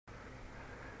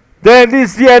Değerli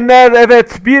izleyenler,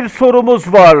 evet bir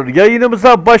sorumuz var.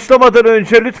 Yayınımıza başlamadan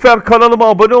önce lütfen kanalıma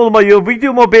abone olmayı,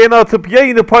 videoma beğeni atıp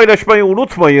yayını paylaşmayı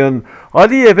unutmayın.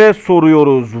 Aliyev'e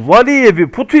soruyoruz. Valiyev'i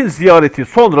Putin ziyareti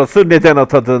sonrası neden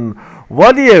atadın?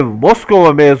 Valiyev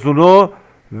Moskova mezunu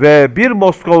ve bir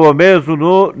Moskova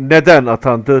mezunu neden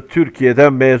atandı?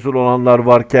 Türkiye'den mezun olanlar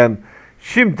varken.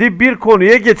 Şimdi bir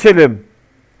konuya geçelim.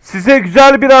 Size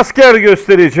güzel bir asker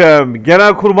göstereceğim.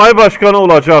 Genelkurmay Başkanı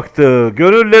olacaktı.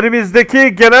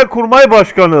 Gönüllerimizdeki Genelkurmay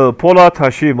Başkanı Polat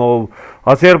Haşimov,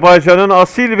 Azerbaycan'ın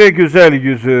asil ve güzel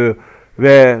yüzü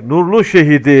ve nurlu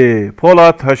şehidi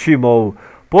Polat Haşimov.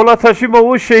 Polat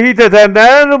Haşimov'u şehit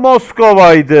edenler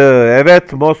Moskova'ydı.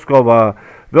 Evet, Moskova.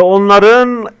 Ve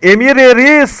onların emir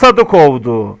eri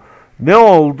Sadıkov'du. Ne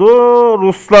oldu?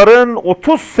 Rusların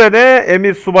 30 sene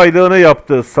emir subaylığını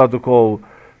yaptı Sadıkov.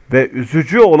 Ve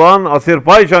üzücü olan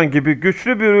Azerbaycan gibi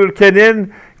güçlü bir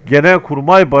ülkenin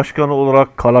Genelkurmay Başkanı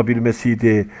olarak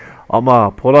kalabilmesiydi. Ama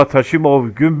Polat Haşimov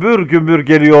gümbür gümbür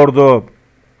geliyordu.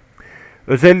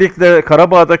 Özellikle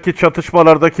Karabağ'daki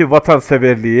çatışmalardaki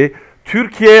vatanseverliği,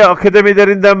 Türkiye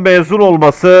akademilerinden mezun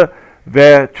olması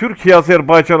ve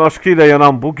Türkiye-Azerbaycan aşkıyla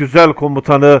yanan bu güzel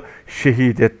komutanı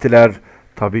şehit ettiler.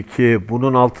 Tabii ki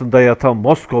bunun altında yatan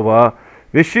Moskova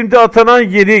ve şimdi atanan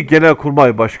yeni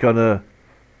Genelkurmay Başkanı.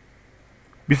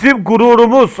 Bizim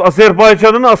gururumuz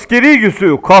Azerbaycan'ın askeri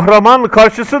yüzü, kahraman,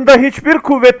 karşısında hiçbir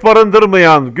kuvvet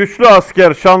barındırmayan güçlü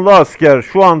asker, şanlı asker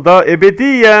şu anda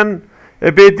ebediyen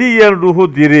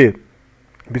ruhu diri.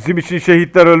 Bizim için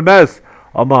şehitler ölmez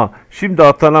ama şimdi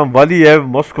atanan Valiyev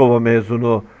Moskova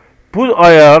mezunu. Bu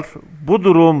ayar, bu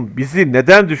durum bizi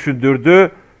neden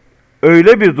düşündürdü?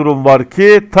 Öyle bir durum var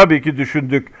ki tabii ki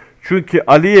düşündük. Çünkü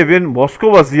Aliyev'in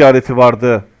Moskova ziyareti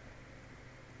vardı.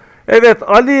 Evet,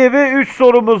 Aliyev'e 3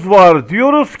 sorumuz var.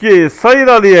 Diyoruz ki Sayın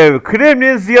Aliyev,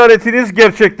 Kremlin ziyaretiniz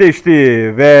gerçekleşti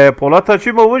ve Polat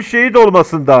Haşimov'un şehit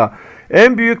olmasında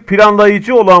en büyük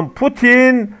planlayıcı olan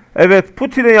Putin, evet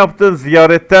Putin'e yaptığın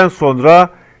ziyaretten sonra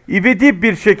ivedi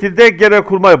bir şekilde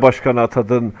Genelkurmay Başkanı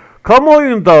atadın.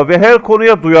 Kamuoyunda ve her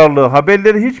konuya duyarlı,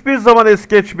 haberleri hiçbir zaman es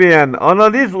geçmeyen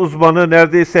analiz uzmanı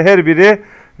neredeyse her biri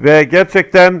ve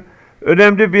gerçekten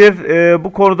önemli bir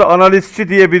bu konuda analistçi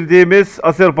diyebildiğimiz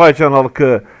Azerbaycan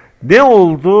halkı. Ne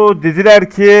oldu? Dediler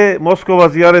ki Moskova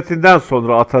ziyaretinden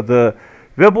sonra atadı.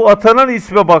 Ve bu atanan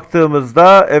isme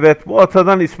baktığımızda, evet bu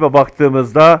atanan isme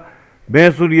baktığımızda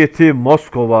mezuniyeti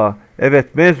Moskova.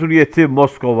 Evet, mezuniyeti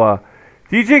Moskova.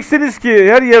 Diyeceksiniz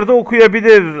ki her yerde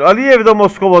okuyabilir. Aliyev de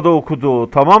Moskova'da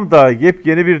okudu. Tamam da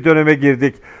yepyeni bir döneme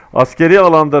girdik. Askeri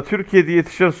alanda Türkiye'de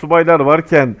yetişen subaylar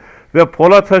varken ve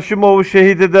Polat Haşimov'u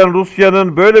şehit eden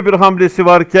Rusya'nın böyle bir hamlesi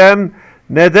varken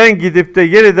neden gidip de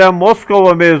yeniden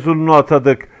Moskova mezununu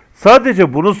atadık?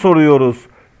 Sadece bunu soruyoruz.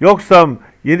 Yoksa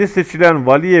yeni seçilen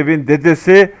Valiyev'in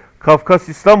dedesi Kafkas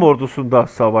İslam Ordusu'nda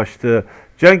savaştı.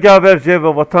 Cengaverce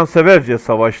ve vatanseverce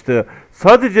savaştı.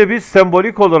 Sadece biz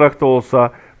sembolik olarak da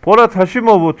olsa Polat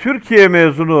Haşimov'u Türkiye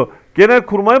mezunu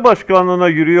Genelkurmay Başkanlığı'na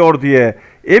yürüyor diye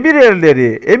emir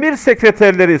erleri, emir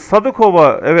sekreterleri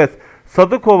Sadıkova, evet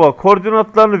Sadıkova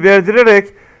koordinatlarını verdirerek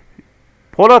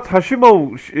Polat Haşimov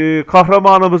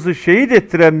kahramanımızı şehit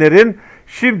ettirenlerin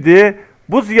şimdi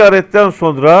bu ziyaretten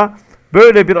sonra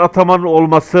böyle bir atamanın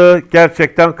olması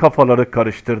gerçekten kafaları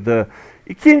karıştırdı.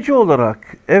 İkinci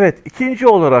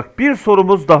olarak bir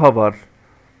sorumuz daha var.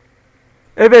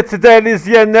 Evet değerli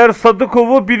izleyenler,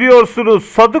 Sadıkov'u biliyorsunuz.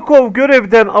 Sadıkov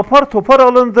görevden apar topar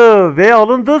alındı ve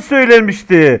alındığı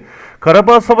söylenmişti.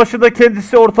 Karabağ Savaşı'nda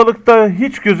kendisi ortalıkta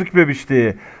hiç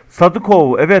gözükmemişti.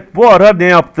 Sadıkov evet bu ara ne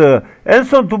yaptı? En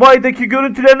son Dubai'deki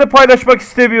görüntülerini paylaşmak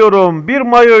istemiyorum. Bir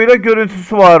mayoyla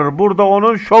görüntüsü var. Burada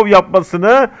onun şov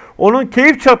yapmasını, onun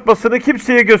keyif çatmasını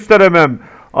kimseye gösteremem.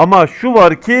 Ama şu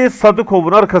var ki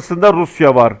Sadıkov'un arkasında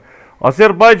Rusya var.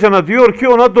 Azerbaycan'a diyor ki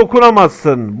ona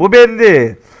dokunamazsın. Bu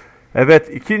belli. Evet,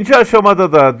 ikinci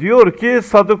aşamada da diyor ki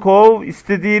Sadıkov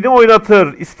istediğini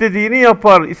oynatır, istediğini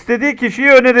yapar, istediği kişiyi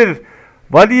önerir.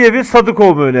 Valiyev'i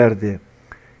Sadıkov mu önerdi?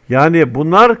 Yani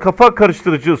bunlar kafa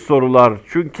karıştırıcı sorular.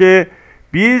 Çünkü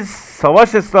biz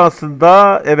savaş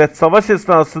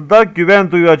esnasında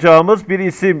güven duyacağımız bir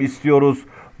isim istiyoruz.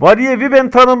 Valiyev'i ben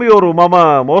tanımıyorum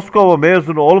ama Moskova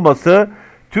mezunu olması,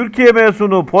 Türkiye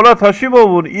mezunu Polat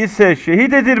Haşimov'un ise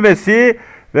şehit edilmesi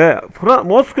ve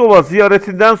Moskova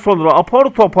ziyaretinden sonra apar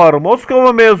topar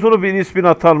Moskova mezunu bir ismin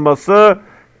atanması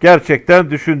gerçekten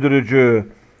düşündürücü.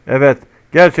 Evet,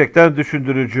 gerçekten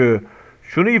düşündürücü.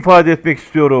 Şunu ifade etmek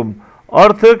istiyorum.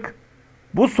 Artık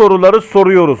bu soruları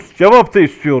soruyoruz. Cevap da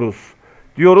istiyoruz.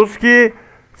 Diyoruz ki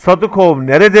Sadıkov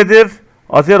nerededir?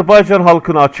 Azerbaycan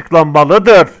halkına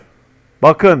açıklanmalıdır.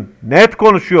 Bakın net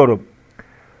konuşuyorum.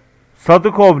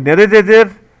 Sadıkov nerededir?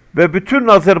 Ve bütün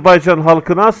Azerbaycan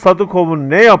halkına Sadıkov'un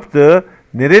ne yaptığı,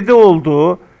 nerede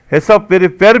olduğu, hesap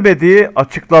verip vermediği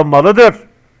açıklanmalıdır.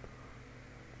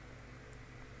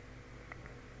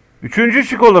 Üçüncü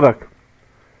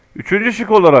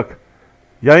şık olarak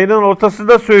yayının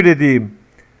ortasında söylediğim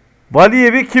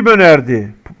Valiyev'i kim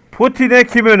önerdi? Putin'e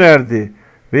kim önerdi?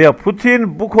 Veya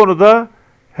Putin bu konuda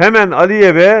hemen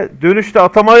Aliyev'e dönüşte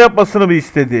atama yapmasını mı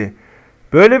istedi?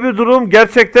 Böyle bir durum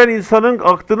gerçekten insanın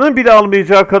aklının bile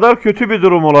almayacağı kadar kötü bir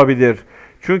durum olabilir.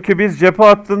 Çünkü biz cephe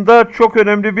hattında çok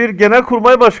önemli bir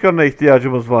genelkurmay başkanına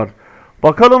ihtiyacımız var.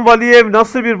 Bakalım Valiyev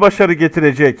nasıl bir başarı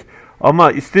getirecek?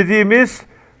 Ama istediğimiz,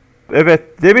 evet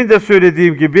demin de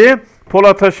söylediğim gibi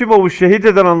Polat Haşimov'u şehit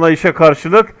eden anlayışa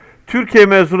karşılık Türkiye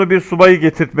mezunu bir subayı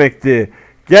getirtmekti.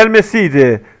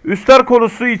 Gelmesiydi. Üsler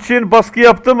konusu için baskı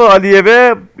yaptı mı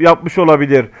Aliyev'e? Yapmış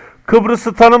olabilir.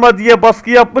 Kıbrıs'ı tanıma diye baskı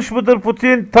yapmış mıdır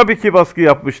Putin? Tabii ki baskı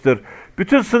yapmıştır.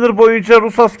 Bütün sınır boyunca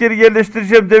Rus askeri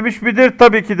yerleştireceğim demiş midir?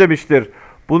 Tabii ki demiştir.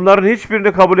 Bunların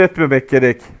hiçbirini kabul etmemek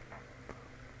gerek.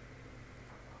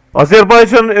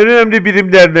 Azerbaycan'ın en önemli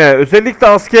birimlerine, özellikle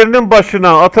askerinin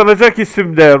başına atanacak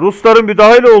isimde Rusların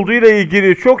müdahale olduğu ile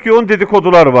ilgili çok yoğun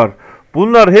dedikodular var.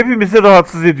 Bunlar hepimizi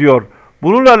rahatsız ediyor.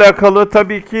 Bununla alakalı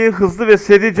tabii ki hızlı ve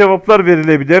seri cevaplar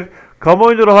verilebilir.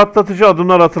 Kamuoyunu rahatlatıcı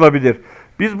adımlar atılabilir.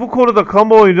 Biz bu konuda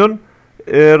kamuoyunun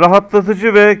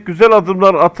rahatlatıcı ve güzel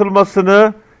adımlar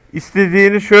atılmasını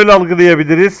istediğini şöyle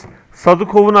algılayabiliriz.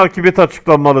 Sadıkov'un akıbeti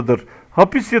açıklanmalıdır.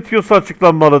 Hapis yatıyorsa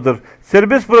açıklanmalıdır.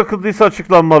 Serbest bırakıldıysa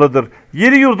açıklanmalıdır.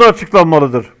 Yeri yurdu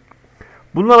açıklanmalıdır.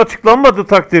 Bunlar açıklanmadığı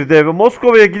takdirde ve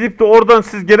Moskova'ya gidip de oradan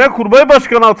siz Genelkurmay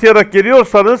Başkanı atayarak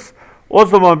geliyorsanız o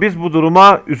zaman biz bu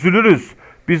duruma üzülürüz.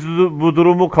 Biz bu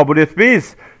durumu kabul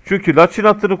etmeyiz. Çünkü Laçin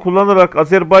hattını kullanarak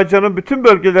Azerbaycan'ın bütün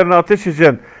bölgelerine ateş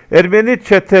eden Ermeni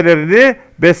çetelerini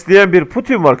besleyen bir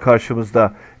Putin var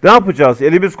karşımızda. Ne yapacağız?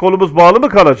 Elimiz kolumuz bağlı mı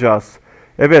kalacağız?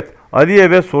 Evet,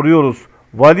 Aliyev'e soruyoruz.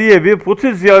 Valiyev'i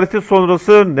Putin ziyareti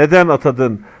sonrası neden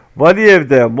atadın?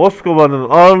 Valiyev'de Moskova'nın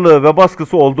ağırlığı ve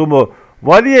baskısı oldu mu?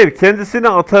 Valiyev kendisini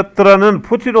atattıranın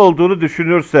Putin olduğunu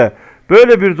düşünürse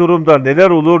böyle bir durumda neler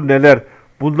olur neler?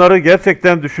 Bunları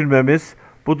gerçekten düşünmemiz,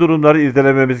 bu durumları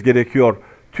irdelememiz gerekiyor.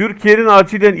 Türkiye'nin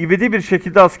acilen ivedi bir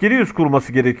şekilde askeri üs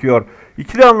kurması gerekiyor.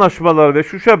 İkili anlaşmalar ve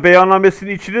Şuşa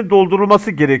beyannamesinin içinin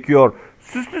doldurulması gerekiyor.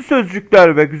 Süslü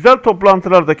sözcükler ve güzel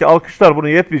toplantılardaki alkışlar buna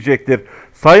yetmeyecektir.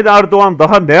 Sayın Erdoğan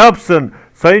daha ne yapsın?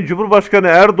 Sayın Cumhurbaşkanı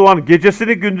Erdoğan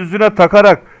gecesini gündüzüne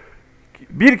takarak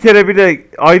bir kere bile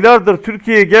aylardır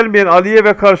Türkiye'ye gelmeyen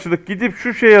Aliyev'e karşılık gidip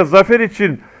Şuşa'ya zafer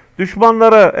için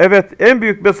düşmanlara evet en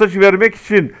büyük mesajı vermek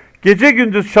için gece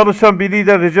gündüz çalışan bir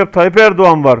lider Recep Tayyip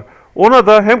Erdoğan var. Ona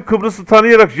da hem Kıbrıs'ı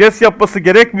tanıyarak jest yapması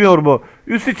gerekmiyor mu?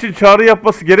 Üs için çağrı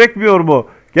yapması gerekmiyor mu?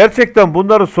 Gerçekten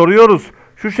bunları soruyoruz.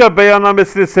 Şuşa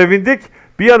beyannamesine sevindik.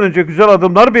 Bir an önce güzel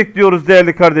adımlar bekliyoruz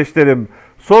değerli kardeşlerim.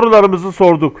 Sorularımızı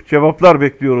sorduk. Cevaplar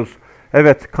bekliyoruz.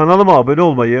 Evet, kanalıma abone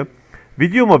olmayı,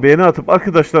 videoma beğeni atıp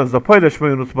arkadaşlarınızla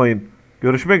paylaşmayı unutmayın.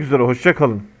 Görüşmek üzere, hoşça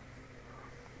kalın.